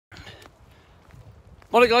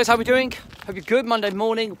Morning guys, how are we doing? Hope you're good. Monday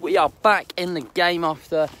morning, we are back in the game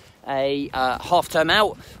after a half term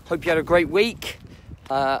out. Hope you had a great week.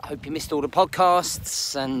 Hope you missed all the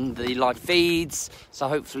podcasts and the live feeds. So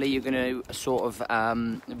hopefully you're going to sort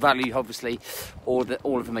of value obviously all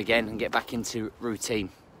of them again and get back into routine.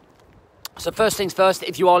 So first things first,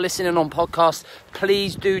 if you are listening on podcast,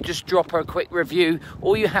 please do just drop her a quick review.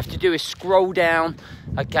 All you have to do is scroll down,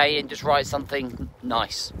 okay, and just write something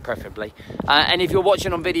nice, preferably. And if you're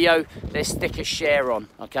watching on video, let's stick a share on,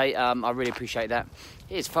 okay? I really appreciate that.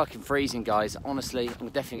 It's fucking freezing, guys. Honestly, I'm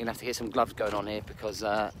definitely going to have to get some gloves going on here because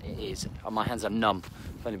it is. My hands are numb.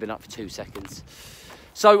 I've only been up for 2 seconds.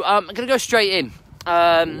 So I'm going to go straight in.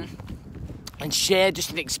 And share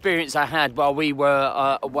just an experience I had while we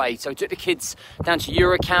were away. So I took the kids down to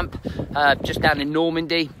Eurocamp, just down in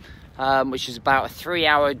Normandy, which is about a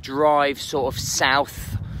 3-hour drive sort of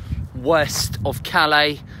south-west of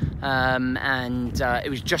Calais. And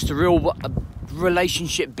it was just a real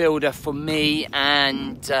relationship builder for me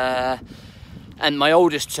and my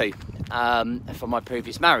oldest two from my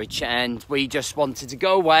previous marriage. And we just wanted to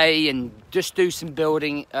go away and just do some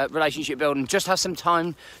building, relationship building, just have some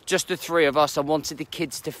time, just the three of us. I wanted the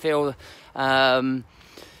kids to feel, I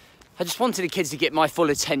just wanted the kids to get my full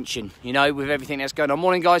attention, you know, with everything that's going on.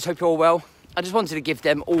 Morning guys, hope you're all well. I just wanted to give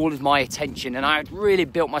them all of my attention, and I had really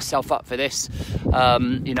built myself up for this.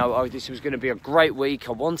 You know, this was going to be a great week.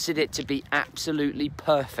 I wanted it to be absolutely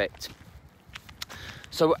perfect.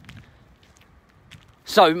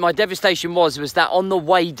 So my devastation was that on the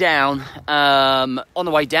way down,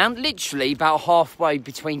 literally about halfway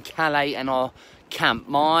between Calais and our camp,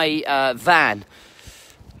 my van,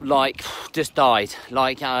 like, just died.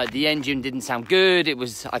 Like, the engine didn't sound good. It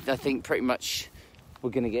was, I think, pretty much, we're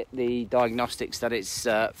going to get the diagnostics that it's,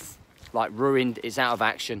 like, ruined. It's out of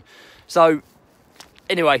action. So,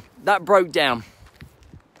 anyway, that broke down.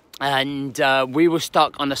 And we were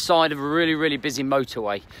stuck on the side of a really, really busy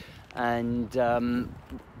motorway. And,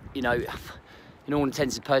 you know, in all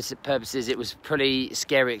intents and purposes, it was a pretty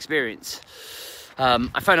scary experience.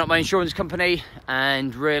 I phoned up my insurance company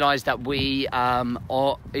and realised that we,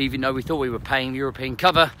 even though we thought we were paying European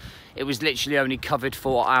cover, it was literally only covered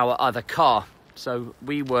for our other car. So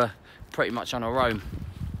we were pretty much on our own.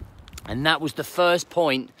 And that was the first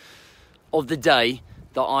point of the day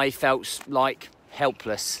that I felt like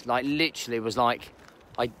helpless. Like, literally was like,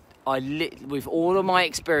 with all of my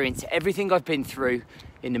experience, everything I've been through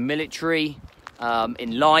in the military,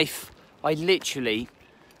 in life,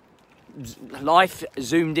 life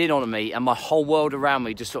zoomed in on me and my whole world around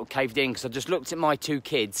me just sort of caved in, because I just looked at my 2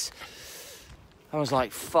 kids. I was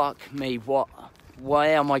like, fuck me,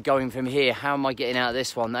 where am I going from here? How am I getting out of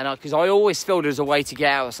this one? And because I always feel there's a way to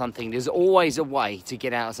get out of something. There's always a way to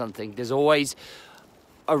get out of something. There's always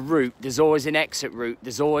a route. There's always an exit route.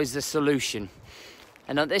 There's always a solution.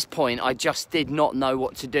 And at this point, I just did not know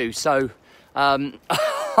what to do. So I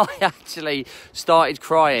actually started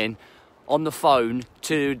crying on the phone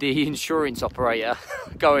to the insurance operator,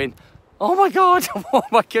 going, oh my God, what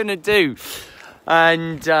am I going to do?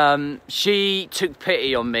 And she took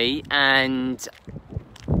pity on me and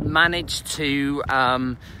managed to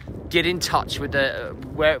get in touch with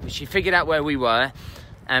she figured out where we were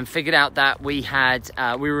and figured out that we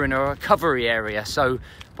were in a recovery area. So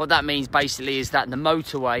what that means basically is that the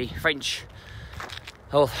motorway, French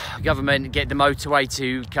health government get the motorway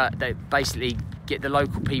they basically get the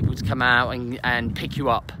local people to come out and pick you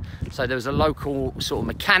up. So there was a local sort of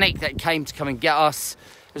mechanic that came to come and get us.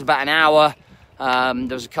 It was about an hour.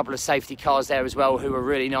 There was a couple of safety cars there as well who were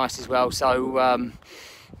really nice as well. So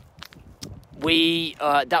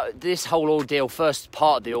this whole ordeal, first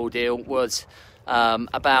part of the ordeal, was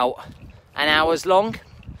about an hour's long.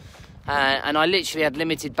 And I literally had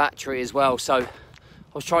limited battery as well, so I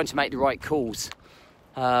was trying to make the right calls.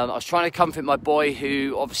 I was trying to comfort my boy,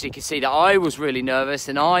 who obviously could see that I was really nervous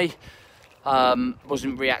and I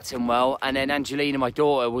wasn't reacting well. And then Angelina, my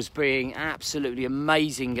daughter, was being absolutely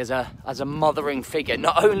amazing as a mothering figure,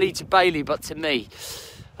 not only to Bailey but to me,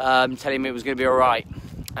 telling me it was going to be all right.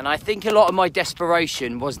 And I think a lot of my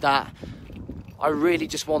desperation was that I really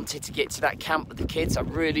just wanted to get to that camp with the kids. I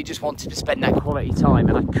really just wanted to spend that quality time,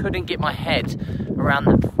 and I couldn't get my head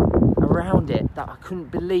around it, that I couldn't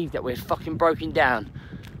believe that we'd fucking broken down.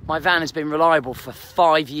 My van has been reliable for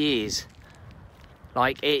 5 years.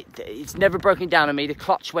 Like, it's never broken down on me. The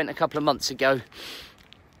clutch went a couple of months ago,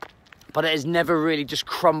 but it has never really just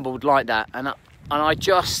crumbled like that. And I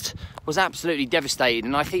just was absolutely devastated,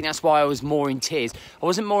 and I think that's why I was more in tears. I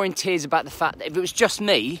wasn't more in tears about the fact that if it was just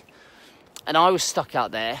me and I was stuck out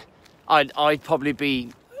there, I'd probably be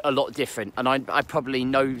a lot different, and I probably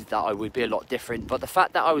know that I would be a lot different, but the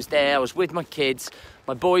fact that I was there, I was with my kids,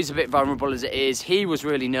 my boy's a bit vulnerable as it is, he was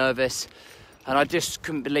really nervous, and I just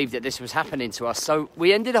couldn't believe that this was happening to us. So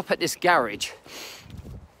we ended up at this garage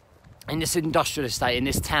in this industrial estate in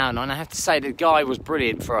this town, and I have to say the guy was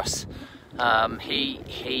brilliant for us.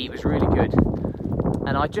 He was really good,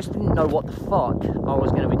 and I just didn't know what the fuck I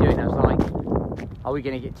was going to be doing. I was like, are we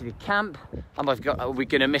going to get to the camp? Are we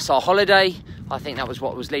going to miss our holiday? I think that was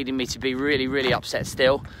what was leading me to be really, really upset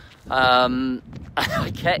still.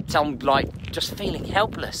 I kept on like just feeling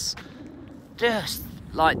helpless. Just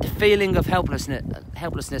like the feeling of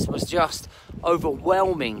helplessness was just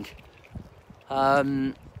overwhelming.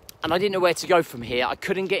 And I didn't know where to go from here. I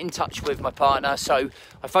couldn't get in touch with my partner, so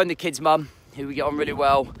I phoned the kids' mum, who we get on really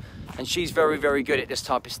well, and she's very, very good at this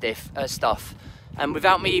type of stuff. And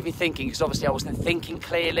without me even thinking, because obviously I wasn't thinking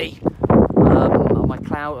clearly, on my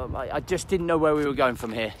cloud, I just didn't know where we were going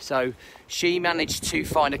from here. So she managed to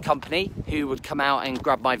find a company who would come out and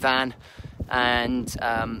grab my van and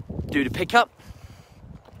do the pickup.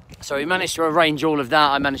 So we managed to arrange all of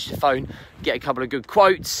that. I managed to phone, get a couple of good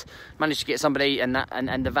quotes, managed to get somebody, and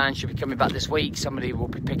the van should be coming back this week. Somebody will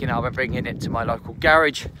be picking it up and bringing it to my local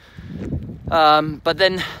garage. But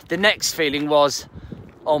then the next feeling was,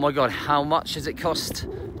 oh my God, how much does it cost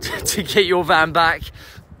to get your van back?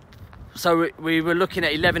 So we were looking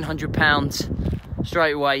at £1,100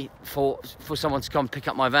 straight away for someone to come pick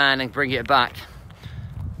up my van and bring it back.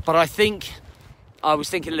 But I think I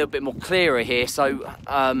was thinking a little bit more clearer here. So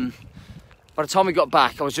by the time we got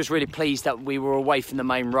back, I was just really pleased that we were away from the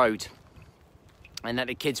main road and that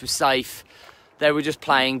the kids were safe. They were just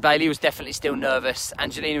playing. Bailey was definitely still nervous.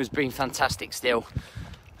 Angelina was being fantastic still.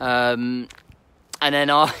 And then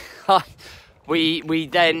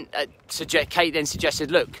Kate then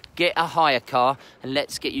suggested, look, get a hire car and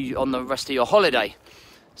let's get you on the rest of your holiday.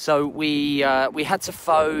 So we had to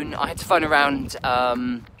phone. I had to phone around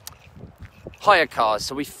hire cars.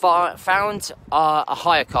 So we found a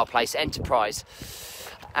hire car place, Enterprise,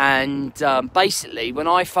 and basically when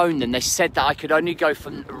I phoned them, they said that I could only go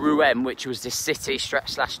from Rouen, which was this city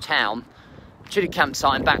 / town, to the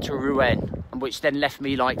campsite and back to Rouen, which then left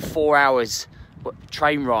me like 4 hours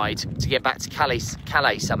train ride to get back to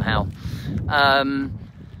Calais somehow. And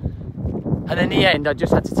in the end, I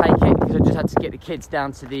just had to take it because I just had to get the kids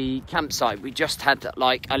down to the campsite. We just had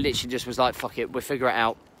like, I literally just was like, fuck it, we'll figure it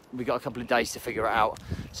out. We got a couple of days to figure it out.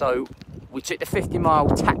 So we took the 50-mile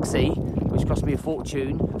taxi, which cost me a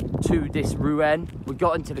fortune, to this Rouen. We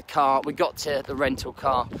got into the car, we got to the rental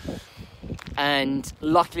car, and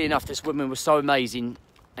luckily enough, this woman was so amazing,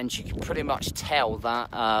 and she could pretty much tell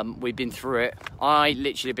that we'd been through it. I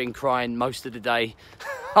literally been crying most of the day.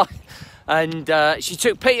 And she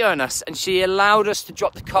took pity on us, and she allowed us to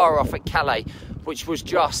drop the car off at Calais, which was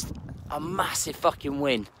just a massive fucking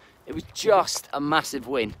win. It was just a massive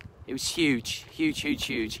win. It was huge, huge, huge,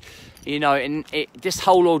 huge. You know, and this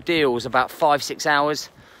whole ordeal was about 5-6 hours,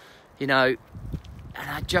 you know, and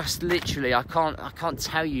I just literally, I can't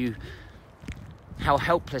tell you how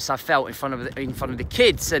helpless I felt in front of the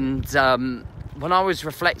kids. And when I was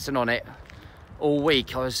reflecting on it all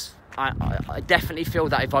week, I definitely feel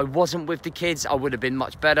that if I wasn't with the kids, I would have been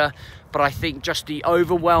much better. But I think just the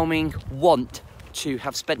overwhelming want to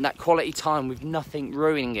have spent that quality time with nothing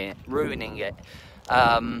ruining it,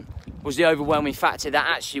 was the overwhelming factor that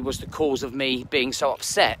actually was the cause of me being so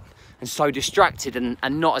upset and so distracted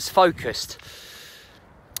and not as focused.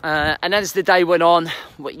 And as the day went on,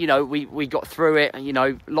 you know, we got through it, you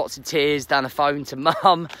know, lots of tears down the phone to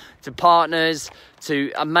mum, to partners,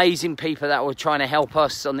 to amazing people that were trying to help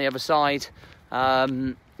us on the other side.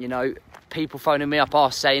 You know, people phoning me up,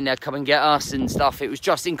 saying they'll come and get us and stuff. It was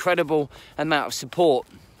just incredible amount of support.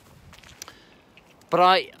 But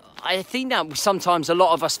I think that sometimes a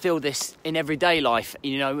lot of us feel this in everyday life,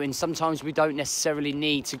 you know, and sometimes we don't necessarily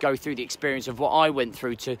need to go through the experience of what I went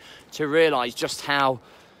through to realise just how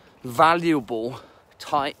valuable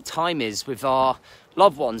time is with our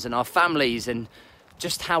loved ones and our families, and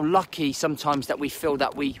just how lucky sometimes that we feel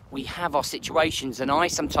that we have our situations. And I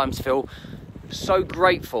sometimes feel so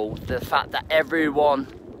grateful the fact that everyone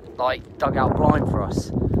like dug out blind for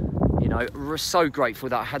us. You know, we're so grateful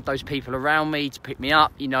that I had those people around me to pick me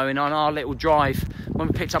up, you know. And on our little drive, when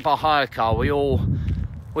we picked up our hire car, we all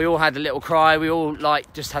had a little cry. We all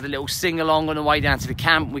like just had a little sing along on the way down to the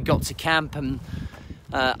camp. We got to camp, and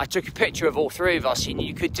I took a picture of all three of us, and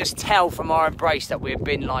you could just tell from our embrace that we had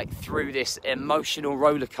been like through this emotional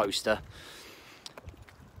roller coaster.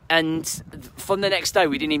 And from the next day,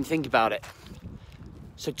 we didn't even think about it.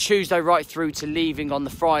 So Tuesday right through to leaving on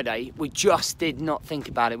the Friday, we just did not think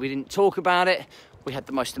about it. We didn't talk about it. We had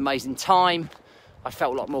the most amazing time. I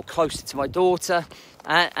felt a lot more closer to my daughter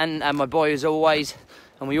and my boy as always.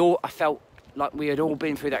 And I felt like we had all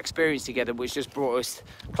been through that experience together, which just brought us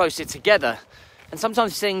closer together. And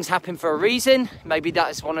sometimes things happen for a reason. Maybe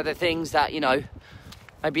that's one of the things that,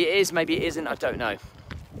 maybe it is, maybe it isn't, I don't know.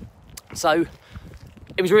 So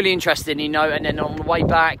it was really interesting, and then on the way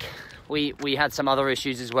back, we had some other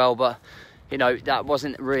issues as well, but, that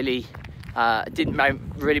wasn't really, didn't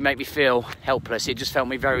really make me feel helpless. It just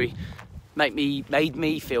made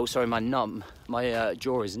me feel, sorry, my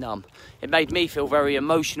jaw is numb. It made me feel very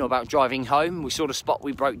emotional about driving home. We saw the spot,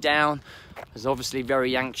 we broke down. I was obviously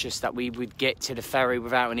very anxious that we would get to the ferry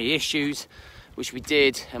without any issues, which we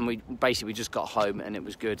did, and we just got home and it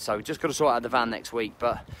was good. So we just got to sort out the van next week.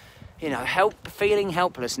 But feeling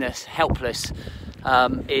helpless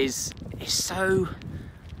is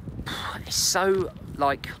so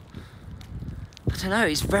like, I don't know,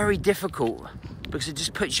 it's very difficult, because it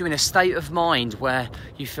just puts you in a state of mind where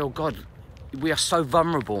you feel, God, we are so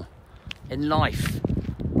vulnerable in life.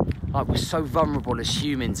 Like, we're so vulnerable as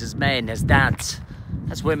humans, as men, as dads,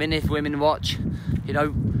 as women, if women watch. We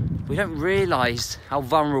don't realise how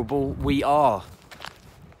vulnerable we are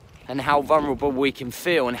and how vulnerable we can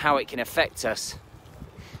feel and how it can affect us.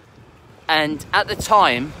 And at the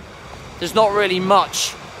time, there's not really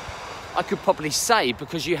much I could probably say,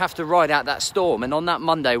 because you have to ride out that storm. And on that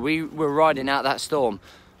Monday, we were riding out that storm.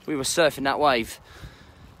 We were surfing that wave.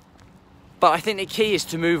 But I think the key is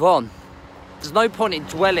to move on. There's no point in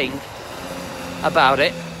dwelling about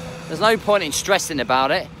it. There's no point in stressing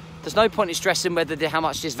about it. There's no point in stressing how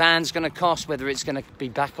much this van's going to cost, whether it's going to be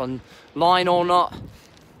back online or not,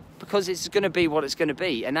 because it's going to be what it's going to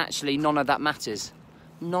be. And actually, none of that matters.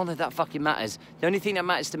 None of that fucking matters. The only thing that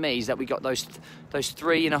matters to me is that we got those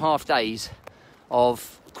 3.5 days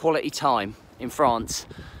of quality time in France,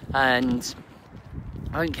 and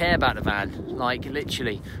I don't care about the van. Like,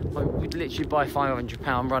 literally, we'd literally buy a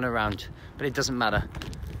 £500 run around, but it doesn't matter.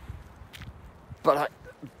 But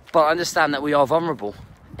I understand that we are vulnerable.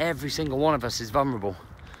 Every single one of us is vulnerable.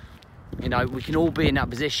 We can all be in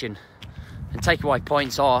that position. And takeaway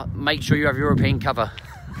points are: make sure you have European cover.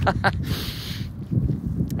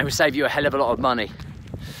 It will save you a hell of a lot of money.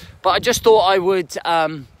 But I just thought I would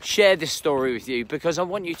share this story with you, because I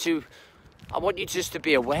want you just to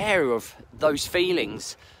be aware of those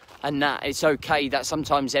feelings, and that it's okay that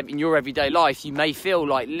sometimes in your everyday life you may feel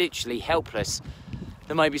like literally helpless.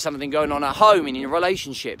 There may be something going on at home, in your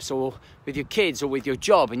relationships, or with your kids, or with your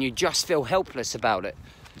job, and you just feel helpless about it.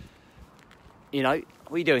 What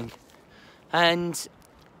are you doing? And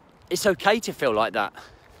it's okay to feel like that.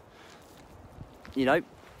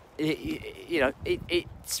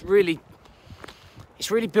 It's really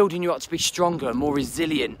building you up to be stronger and more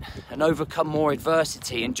resilient and overcome more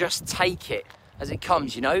adversity, and just take it as it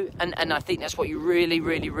comes, And I think that's what you really,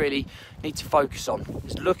 really, really need to focus on.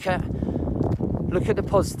 Is look at the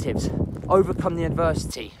positives, overcome the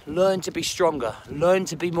adversity, learn to be stronger, learn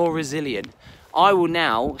to be more resilient. I will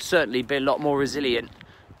now certainly be a lot more resilient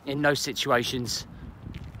in those situations.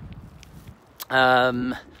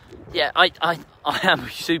 I am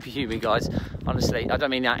superhuman, guys. Honestly, I don't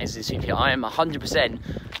mean that as a superhuman. I am 100%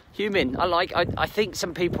 human. I think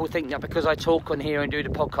some people think that because I talk on here and do the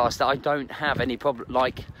podcast that I don't have any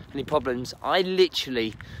problems. I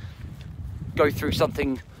literally go through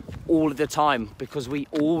something all of the time, because we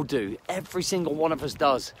all do. Every single one of us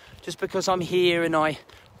does. Just because I'm here and I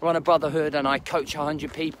run a brotherhood and I coach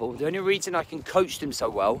 100 people, the only reason I can coach them so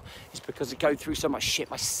well is because I go through so much shit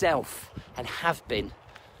myself, and have been.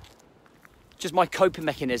 Just my coping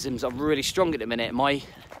mechanisms are really strong at the minute. My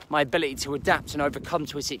ability to adapt and overcome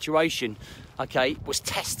to a situation, was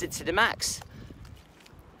tested to the max.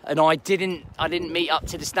 And I didn't meet up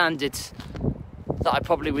to the standards that I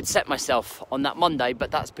probably would set myself on that Monday,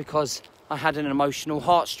 but that's because I had an emotional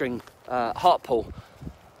heart pull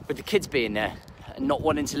with the kids being there and not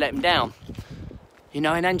wanting to let them down. And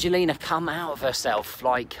Angelina come out of herself,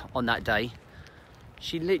 on that day.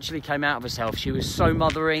 She literally came out of herself. She was so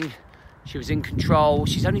mothering. She was in control.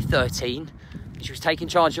 She's only 13. She was taking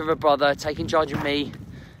charge of her brother, taking charge of me,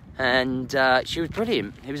 and she was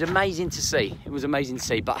brilliant. It was amazing to see.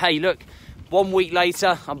 But hey, look, 1 week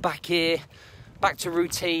later, I'm back here, back to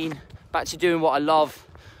routine, back to doing what I love.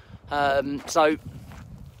 I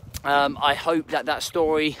hope that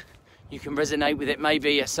story, you can resonate with it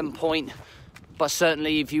maybe at some point. But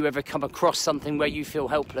certainly, if you ever come across something where you feel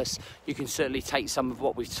helpless, you can certainly take some of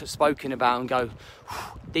what we've spoken about and go,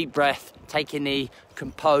 deep breath, take a knee,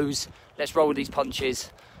 compose, let's roll with these punches,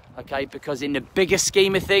 okay? Because in the bigger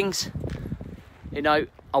scheme of things, You know,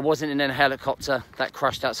 I wasn't in a helicopter that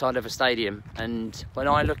crashed outside of a stadium. And when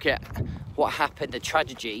I look at what happened, the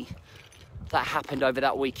tragedy that happened over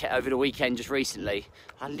the weekend just recently,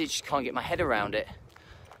 I literally can't get my head around it.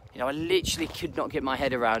 You know, I literally could not get my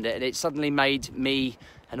head around it, and it suddenly made me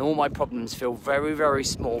and all my problems feel very, very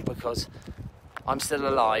small, because I'm still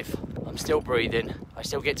alive, I'm still breathing, I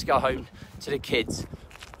still get to go home to the kids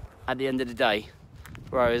at the end of the day.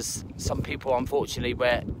 Whereas some people, unfortunately,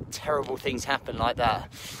 where terrible things happen like that,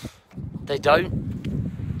 they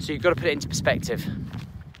don't. So you've got to put it into perspective.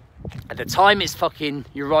 At the time, it's fucking,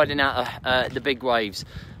 you're riding out the big waves.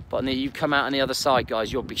 But then you come out on the other side,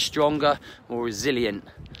 guys, you'll be stronger, more resilient.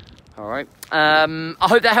 All right. I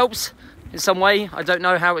hope that helps in some way. I don't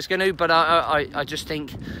know how it's going to, but I just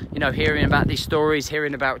think, you know, hearing about these stories,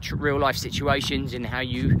 hearing about real life situations and how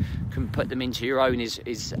you can put them into your own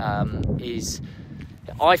is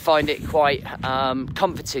I find it quite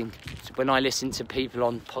comforting when I listen to people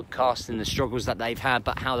on podcasts and the struggles that they've had,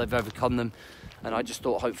 but how they've overcome them. And I just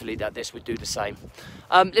thought hopefully that this would do the same.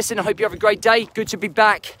 Listen, I hope you have a great day. Good to be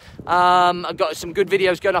back. I've got some good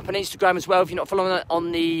videos going up on Instagram as well. If you're not following that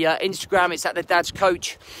on the Instagram, it's at the Dad's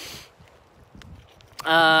Coach.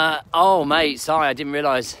 Oh, mate, sorry, I didn't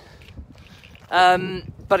realise.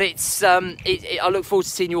 But it's I look forward to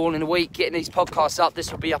seeing you all in a week, getting these podcasts up.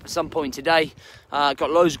 This will be up at some point today. Got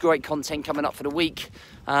loads of great content coming up for the week.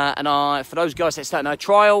 And for those guys that start their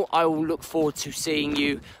trial, I will look forward to seeing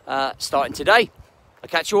you starting today. I'll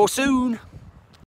catch you all soon.